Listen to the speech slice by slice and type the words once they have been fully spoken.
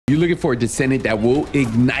You're looking for a Descendant that will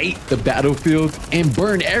ignite the battlefield and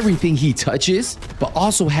burn everything he touches, but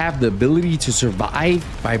also have the ability to survive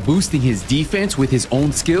by boosting his defense with his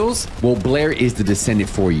own skills? Well, BLAIR is the Descendant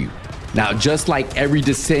for you. Now, just like every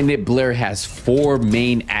Descendant, BLAIR has 4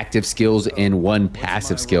 main active skills and 1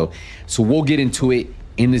 passive skill. So we'll get into it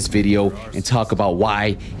in this video and talk about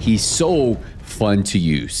why he's so fun to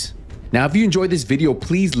use. Now, if you enjoyed this video,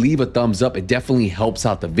 please leave a thumbs up. It definitely helps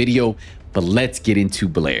out the video. But let's get into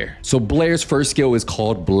BLAIR. So BLAIR's first skill is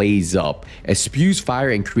called Blaze Up. It spews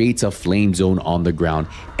fire and creates a flame zone on the ground.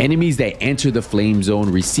 Enemies that enter the flame zone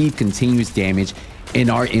receive continuous damage and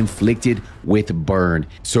are inflicted with burn.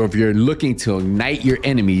 So if you're looking to ignite your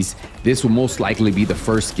enemies, this will most likely be the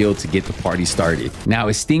first skill to get the party started. Now,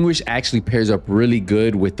 Extinguish actually pairs up really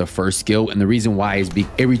good with the first skill, and the reason why is because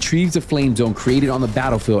it retrieves a flame zone created on the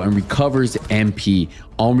battlefield and recovers MP.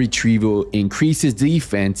 On retrieval, increases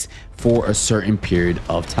defense for a certain period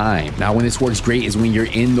of time. Now, when this works great is when you're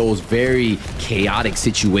in those very chaotic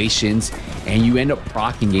situations and you end up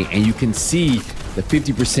proccing it, and you can see the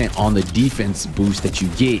 50% on the defense boost that you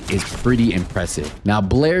get is pretty impressive. Now,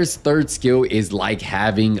 BLAIR's third skill is like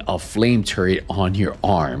having a flame turret on your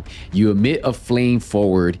arm. You emit a flame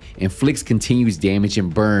forward, inflicts continuous damage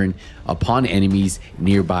and burn upon enemies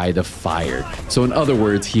nearby the fire. So in other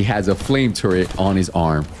words, he has a flame turret on his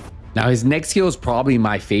arm. Now, his next skill is probably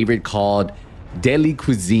my favorite, called Deadly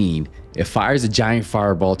Cuisine. It fires a giant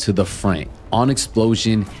fireball to the front. On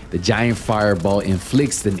explosion, the giant fireball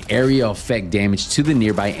inflicts an area effect damage to the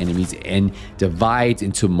nearby enemies and divides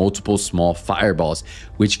into multiple small fireballs,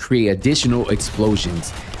 which create additional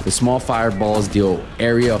explosions. The small fireballs deal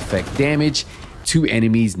area effect damage to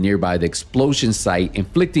enemies nearby the explosion site,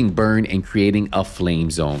 inflicting burn and creating a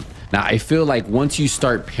flame zone. Now, I feel like once you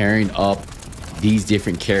start pairing up these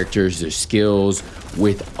different characters, their skills,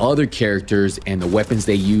 with other characters and the weapons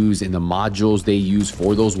they use and the modules they use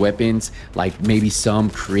for those weapons, like maybe some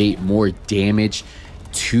create more damage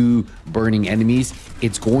to burning enemies,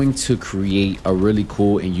 it's going to create a really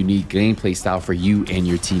cool and unique gameplay style for you and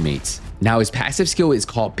your teammates. Now, his passive skill is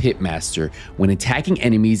called Pitmaster. When attacking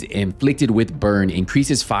enemies inflicted with burn,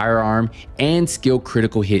 increases firearm and skill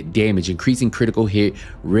critical hit damage, increasing critical hit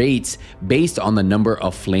rates based on the number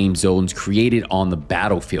of flame zones created on the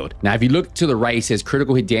battlefield. Now, if you look to the right, it says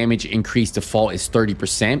critical hit damage increase default is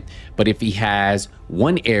 30%, but if he has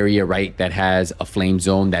one area, right, that has a flame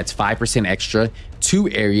zone, that's 5% extra,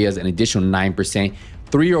 2 areas, an additional 9%,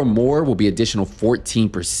 3 or more will be additional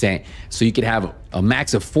 14%. So you could have a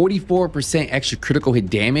max of 44% extra critical hit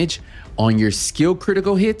damage on your skill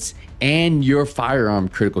critical hits and your firearm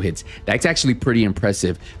critical hits. That's actually pretty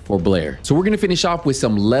impressive for BLAIR. So we're gonna finish off with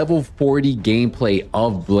some level 40 gameplay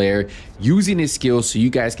of BLAIR using his skills so you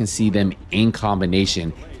guys can see them in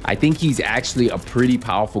combination. I think he's actually a pretty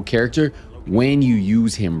powerful character when you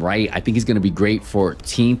use him right. I think he's going to be great for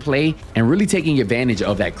team play and really taking advantage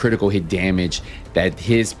of that critical hit damage that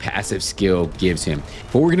his passive skill gives him.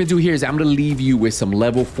 What we're going to do here is I'm going to leave you with some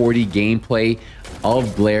level 40 gameplay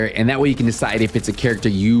of BLAIR, and that way you can decide if it's a character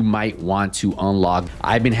you might want to unlock.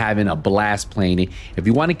 I've been having a blast playing it. If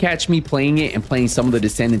you want to catch me playing it and playing some of the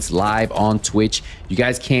Descendants live on Twitch, you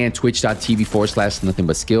guys can,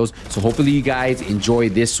 twitch.tv/nothingbutskills. So hopefully you guys enjoy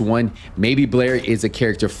this one. Maybe BLAIR is a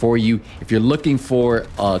character for you. If you're looking for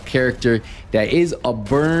a character that is a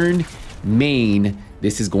burn main,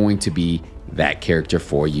 this is going to be that character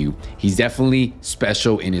for you. He's definitely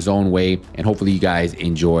special in his own way, and hopefully you guys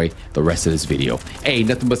enjoy the rest of this video. Hey,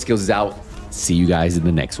 Nothing But Skills is out. See you guys in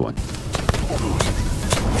the next one.